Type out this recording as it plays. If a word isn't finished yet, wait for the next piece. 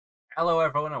Hello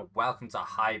everyone and welcome to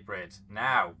Hybrid.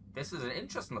 Now, this is an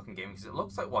interesting looking game because it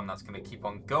looks like one that's going to keep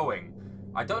on going.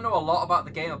 I don't know a lot about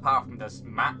the game apart from there's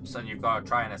maps and you've got to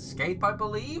try and escape, I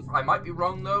believe. I might be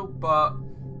wrong though, but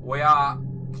we are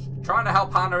trying to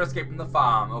help Hannah escape from the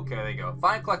farm. Okay, there you go.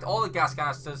 Find and collect all the gas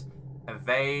canisters,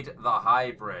 evade the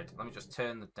hybrid. Let me just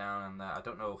turn it down in there. I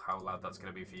don't know how loud that's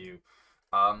going to be for you.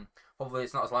 Hopefully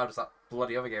it's not as loud as that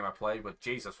bloody other game I played where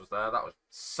Jesus was there. That was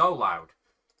so loud.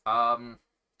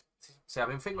 See, I've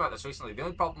been thinking about this recently. The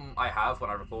only problem I have when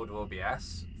I record with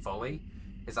OBS fully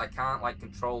is I can't like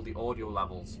control the audio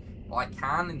levels. Well, I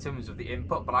can in terms of the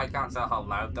input, but I can't tell how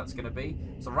loud that's going to be.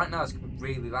 So right now it's going to be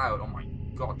really loud. Oh my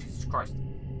god, Jesus Christ.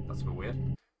 That's a bit weird.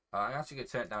 I'm actually going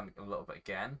to turn it down a little bit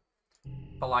again.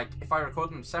 But like, if I record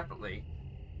them separately,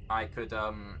 I could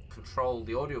control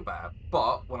the audio better.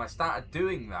 But when I started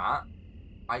doing that,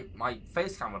 my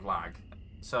face cam would lag.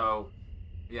 So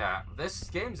yeah, this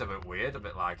game's a bit weird, a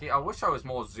bit laggy. I wish I was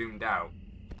more zoomed out.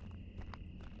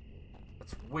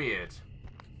 It's weird.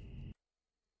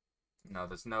 No,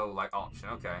 there's no, like, option.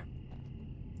 Okay.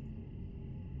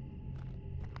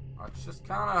 I just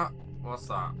kind of... What's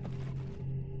that?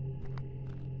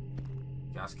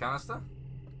 Gas canister?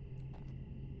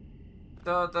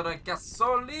 Da-da-da,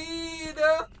 gasolina!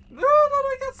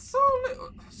 Da-da-da, gasolina!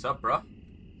 What's up, bro?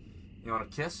 You want a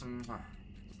kiss?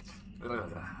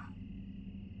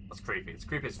 That's creepy. It's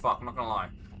creepy as fuck, I'm not gonna lie.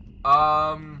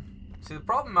 See, the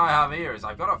problem I have here is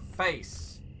I've got a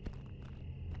face.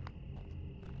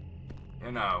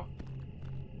 You know.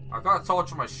 I've got a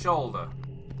torch on my shoulder.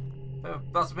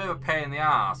 That's a bit of a pain in the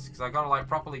ass, because I've got to, like,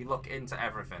 properly look into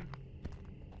everything.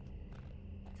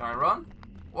 Can I run?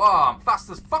 Whoa, I'm fast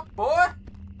as fuck, boy!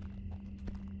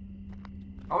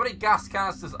 How many gas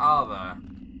canisters are there?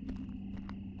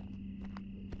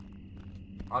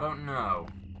 I don't know.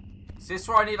 See, this is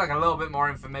where I need like a little bit more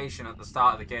information at the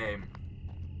start of the game.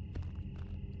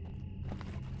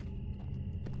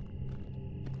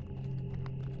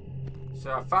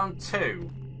 So I found 2.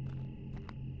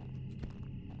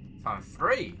 Found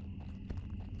 3.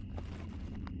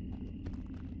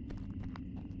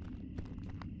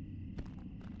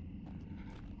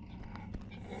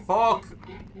 Fuck.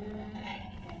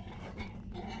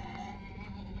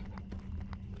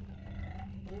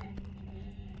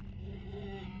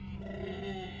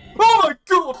 Oh my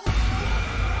god!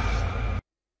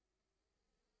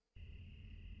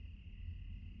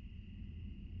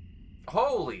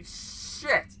 Holy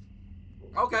shit!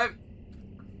 Okay.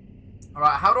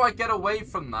 Alright, how do I get away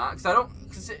from that? Because I don't...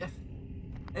 Because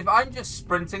if I'm just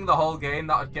sprinting the whole game,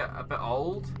 that would get a bit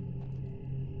old.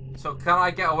 So can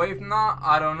I get away from that?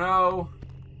 I don't know.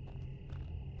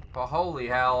 But holy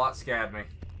hell, that scared me.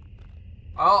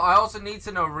 I also need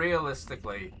to know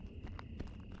realistically...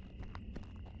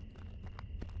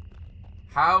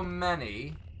 How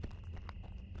many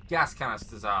gas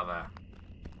canisters are there?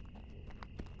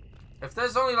 If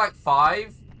there's only like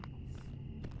 5,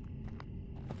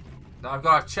 then I've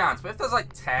got a chance. But if there's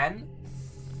like 10,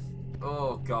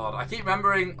 oh god, I keep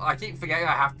forgetting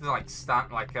I have to like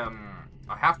stand, like I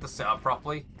have to sit up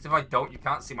properly. Because if I don't, you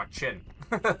can't see my chin.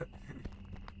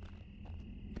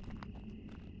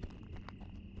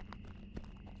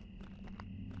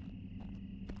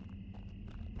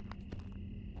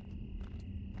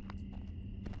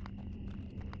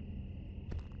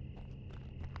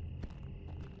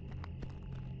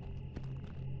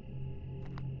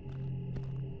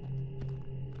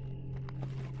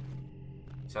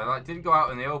 So I like, didn't go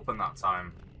out in the open that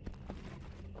time.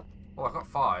 Oh, I got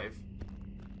 5.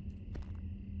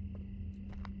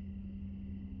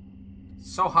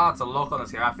 It's so hard to look on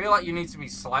this game. I feel like you need to be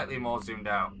slightly more zoomed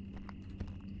out.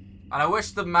 And I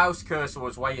wish the mouse cursor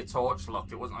was where your torch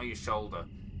looked. It wasn't on your shoulder.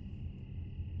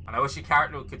 And I wish your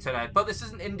character could turn ahead. But this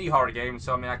is an indie horror game,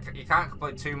 so I mean, you can't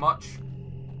complain too much.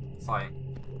 It's like,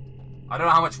 I don't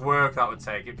know how much work that would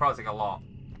take. It'd probably take a lot.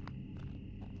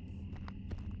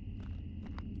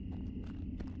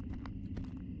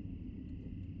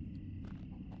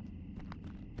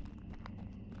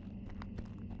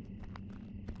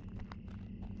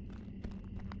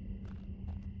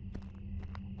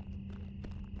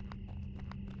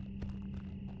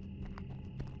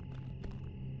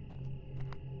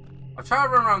 I'm trying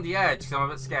to run around the edge because I'm a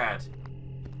bit scared.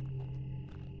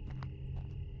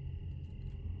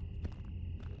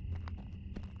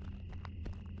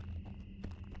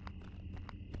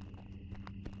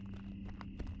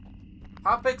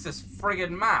 How big's this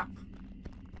friggin' map?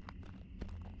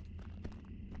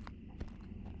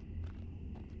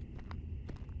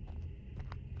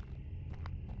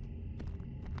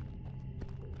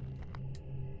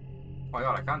 Oh my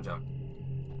god, I can jump.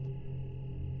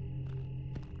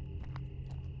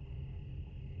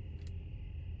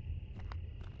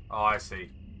 Oh, I see.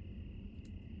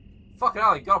 Fucking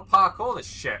hell, you gotta park all this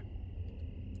shit.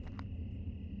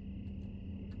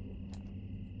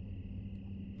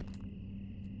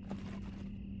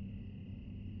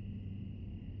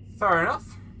 Fair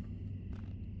enough.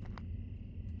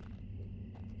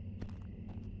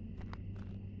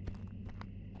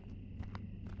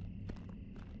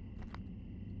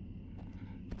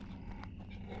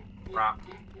 Crap.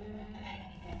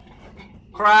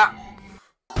 Crap!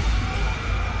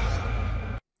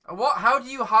 What? How do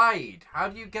you hide? How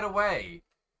do you get away?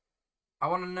 I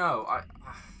want to know.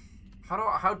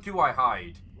 How do I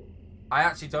hide? I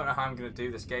actually don't know how I'm going to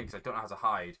do this game because I don't know how to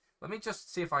hide. Let me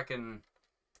just see if I can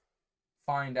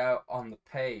find out on the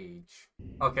page.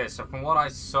 Okay, so from what I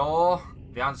saw,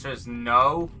 the answer is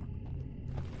no.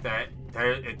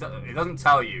 It doesn't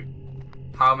tell you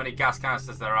how many gas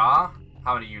canisters there are,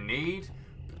 how many you need,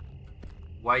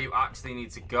 where you actually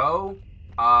need to go,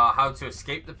 how to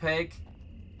escape the pig.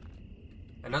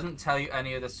 It doesn't tell you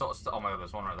any of this sort of stuff. Oh my god,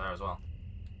 there's one right there as well.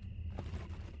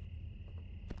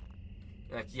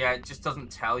 Like, yeah, it just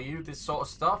doesn't tell you this sort of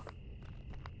stuff.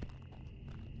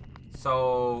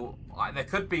 So, there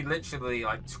could be literally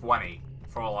like 20,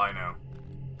 for all I know.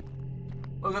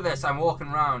 Look at this, I'm walking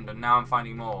around and now I'm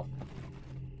finding more.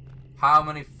 How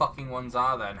many fucking ones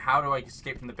are there? And how do I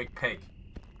escape from the big pig?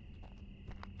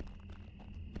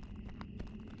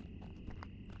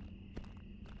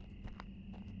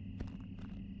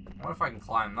 I wonder if I can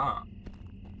climb that.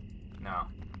 No.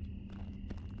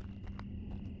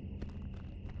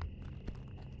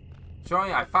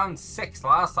 Johnny, I found 6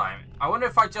 last time. I wonder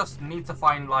if I just need to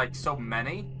find like so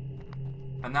many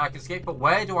and then I can escape. But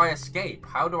where do I escape?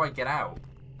 How do I get out?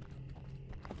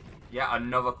 Yeah,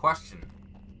 another question.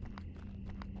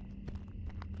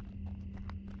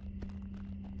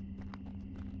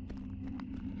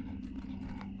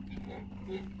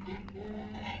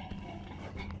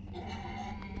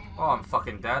 Oh, I'm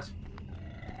fucking dead.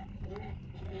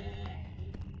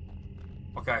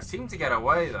 Okay, I seem to get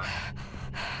away then.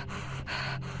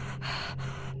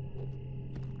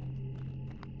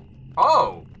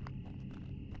 Oh!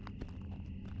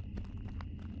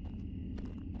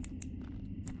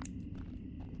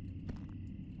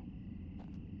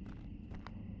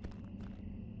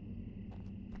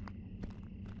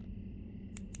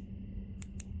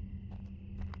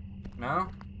 No?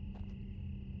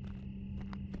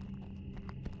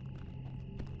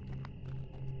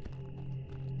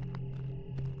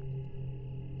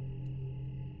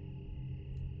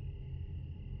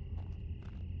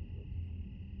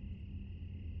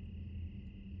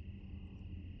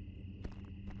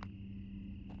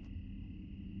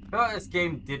 I feel like this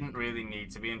game didn't really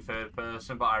need to be in third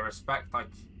person, but I respect, like,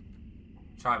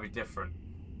 trying to be different.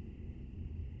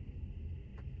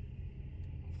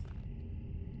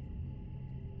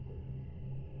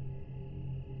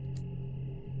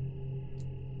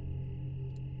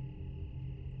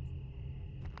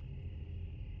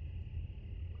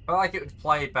 I feel like it would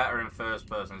play better in first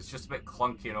person. It's just a bit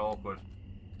clunky and awkward.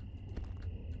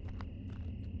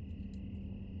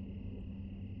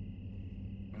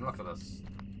 And look at this.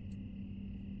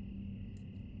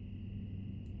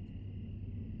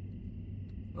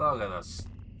 Look at the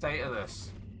state of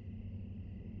this.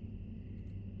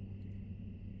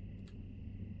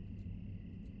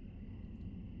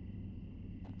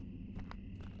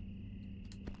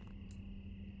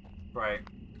 Right.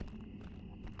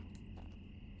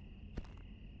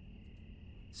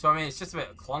 So, I mean, it's just a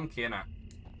bit clunky, innit?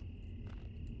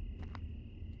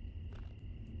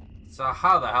 So,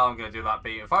 how the hell am I going to do that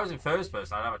beat? If I was in first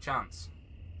person, I'd have a chance.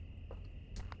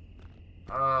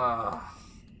 But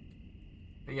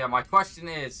yeah, my question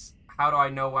is, how do I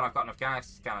know when I've got enough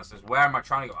canisters? Where am I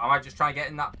trying to go? Am I just trying to get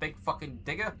in that big fucking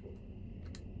digger?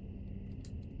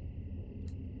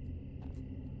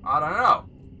 I don't know.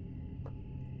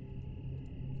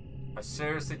 I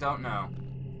seriously don't know.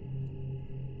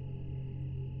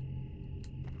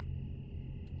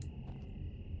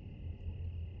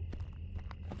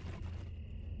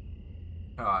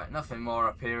 Alright, nothing more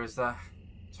up here, is there?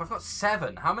 So I've got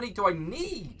 7. How many do I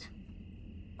need?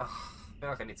 Ugh, I feel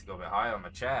like I need to go a bit higher on my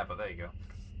chair, but there you go.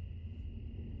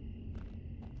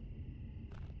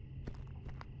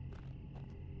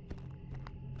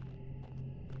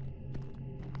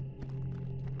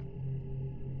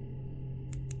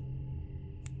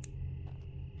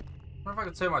 I wonder if I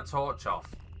could turn my torch off.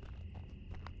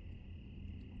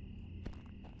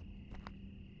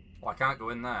 Well, I can't go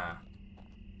in there.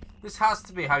 This has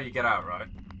to be how you get out, right?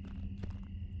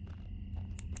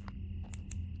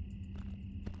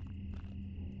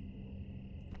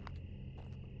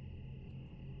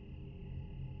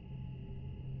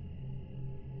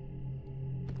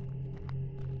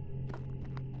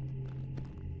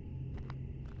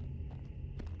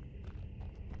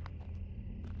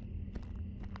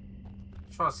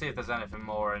 try to see if there's anything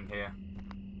more in here.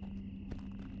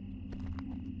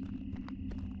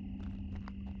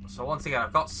 So once again,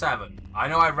 I've got 7. I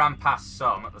know I ran past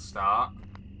some at the start.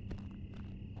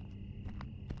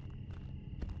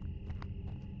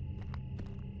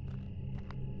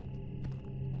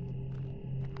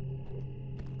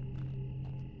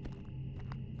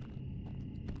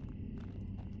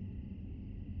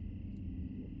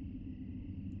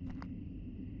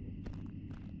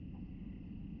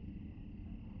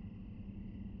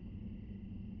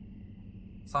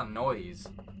 What's that noise?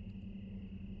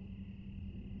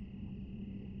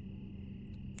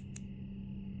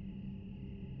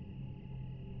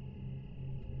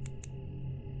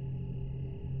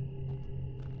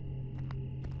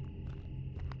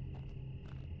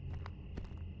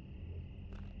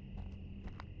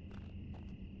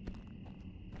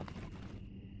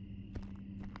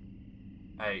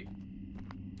 Hey.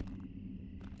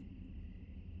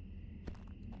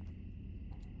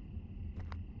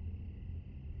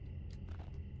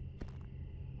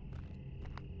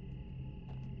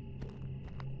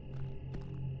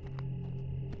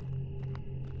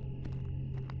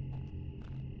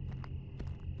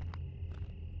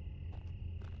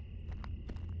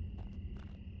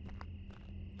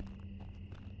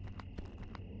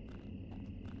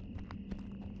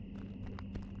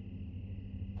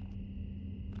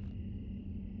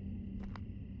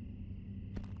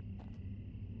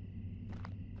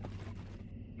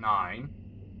 Nine.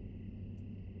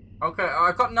 Okay,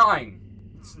 I've got 9.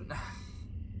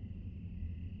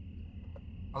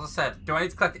 As I said, do I need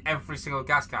to collect every single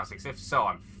gas canister? Because if so,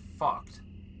 I'm fucked.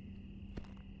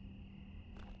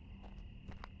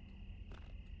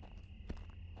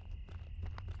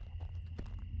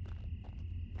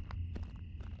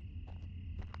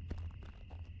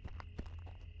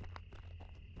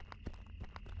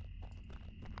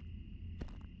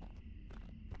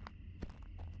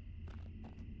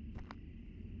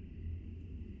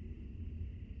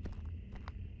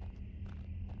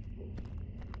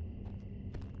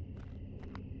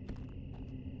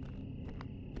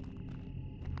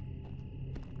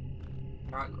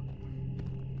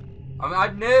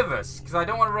 I'm nervous because I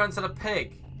don't want to run into the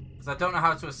pig because I don't know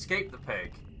how to escape the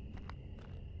pig.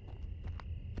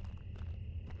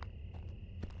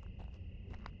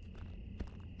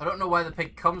 I don't know where the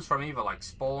pig comes from either, like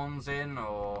spawns in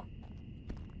or...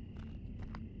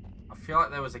 I feel like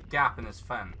there was a gap in this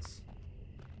fence.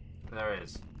 There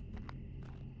is.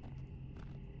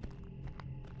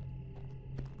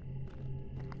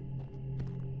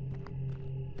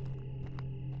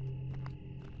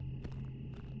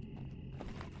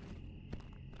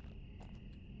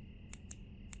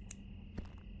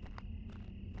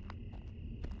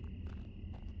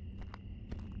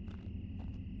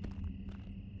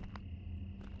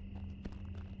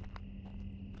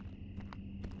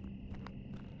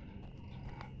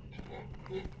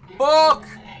 Fuck!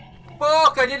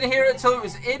 Fuck! I didn't hear it till it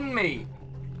was in me!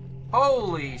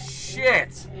 Holy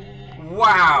shit!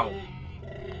 Wow!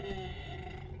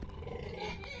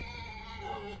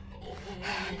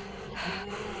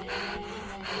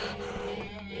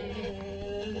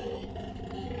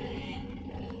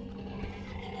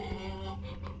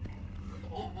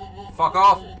 Fuck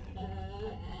off!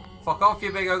 Fuck off,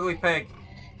 you big ugly pig!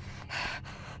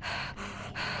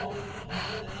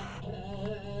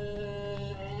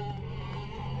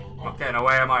 Okay, now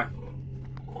where am I?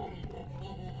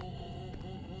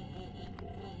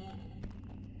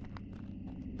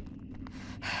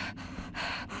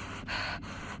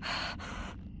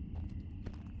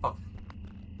 Fuck.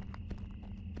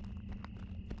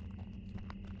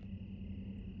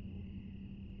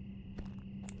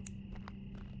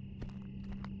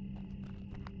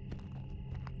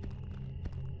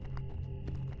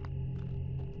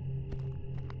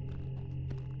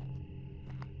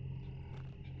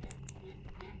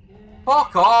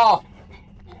 Fuck off!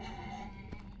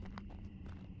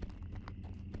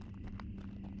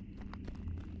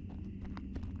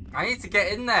 I need to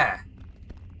get in there.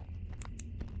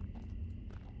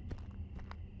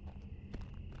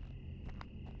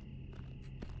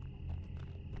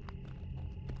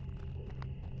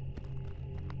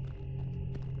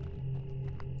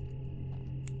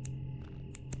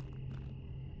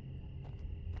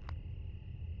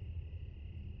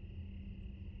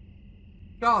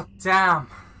 God damn.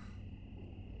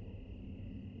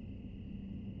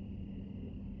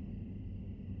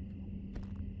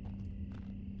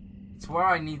 It's where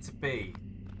I need to be.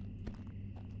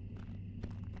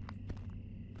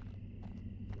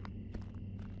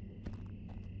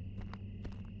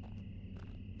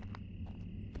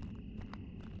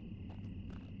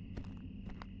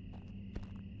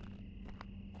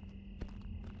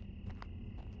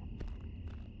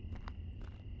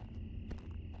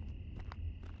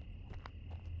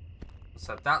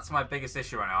 So that's my biggest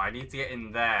issue right now. I need to get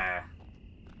in there.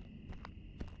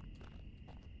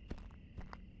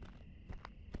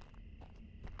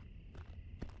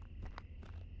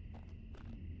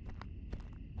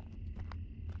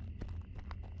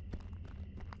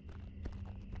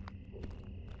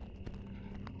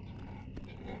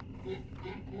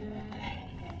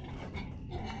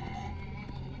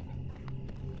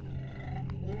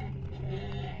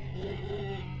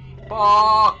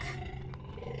 Fuck!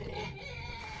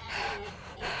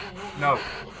 No,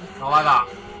 not like that.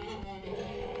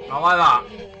 Not like that.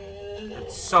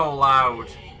 It's so loud.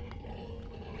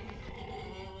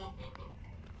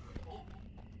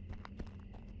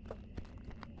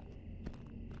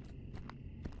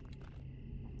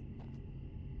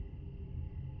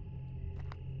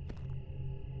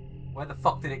 Where the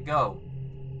fuck did it go?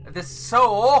 This is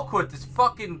so awkward, this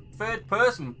fucking third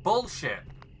person bullshit.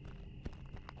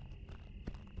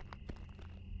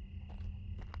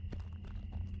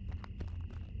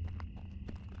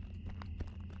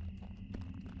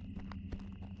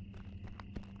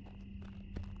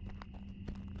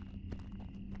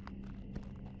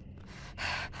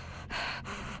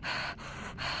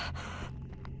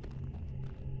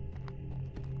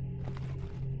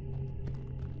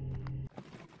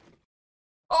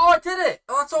 Oh, I did it!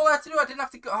 Oh, that's all I had to do. I didn't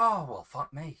have to go. Oh, well,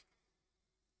 fuck me.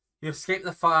 You escaped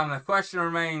the farm. The question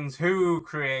remains, who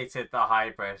created the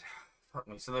hybrid? Fuck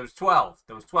me. So there was 12.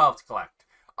 There was 12 to collect.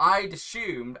 I'd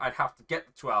assumed I'd have to get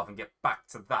the 12 and get back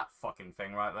to that fucking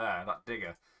thing right there. That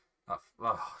digger. That,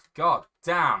 oh, god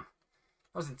damn.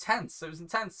 That was intense. It was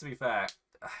intense, to be fair.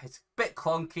 It's a bit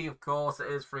clunky, of course. It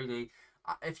is 3D.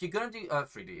 If you're going to do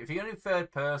 3D, if you're going to do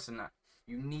third person,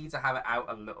 you need to have it out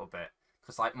a little bit.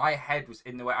 Because, like, my head was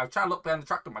in the way. I was trying to look behind the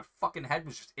tractor. My fucking head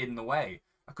was just in the way.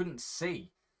 I couldn't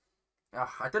see.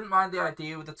 I didn't mind the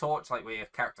idea with the torch, like, where your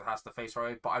character has to face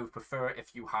right, but I would prefer it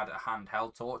if you had a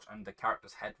handheld torch and the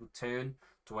character's head would turn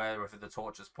to wherever the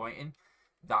torch is pointing.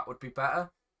 That would be better.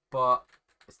 But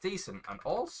it's decent. And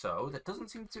also, there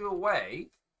doesn't seem to be a way...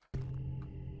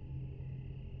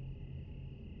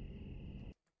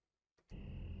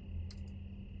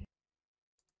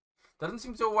 There doesn't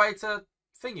seem to be a way to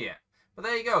thingy it. But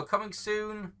there you go, coming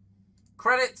soon.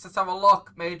 Credits, let's have a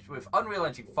look. Made with Unreal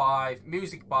Engine 5.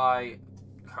 Music by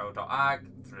Co.ag,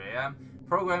 3am.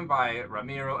 Programmed by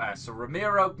Ramiro S. So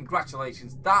Ramiro,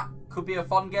 congratulations. That could be a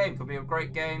fun game. Could be a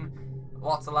great game.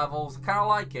 Lots of levels. I kind of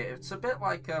like it. It's a bit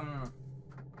like,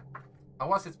 I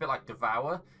want to say it's a bit like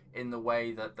Devour in the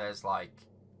way that there's like,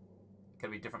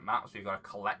 going to be different maps where you've got to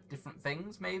collect different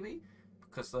things, maybe.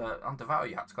 Because on Devour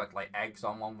you have to collect like eggs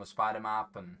on one with Spider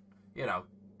Map and, you know,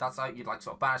 that's how you'd like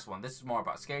sort of banish one. This is more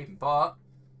about escaping, but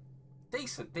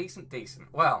decent, decent, decent.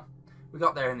 Well, we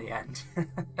got there in the end.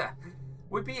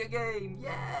 We beat a game,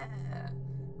 yeah!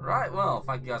 Right, well,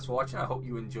 thank you guys for watching. I hope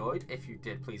you enjoyed. If you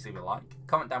did, please leave a like.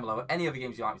 Comment down below any other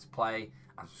games you'd like me to play,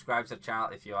 and subscribe to the channel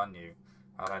if you are new.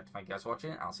 Alright, thank you guys for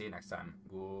watching. I'll see you next time.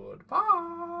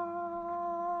 Goodbye!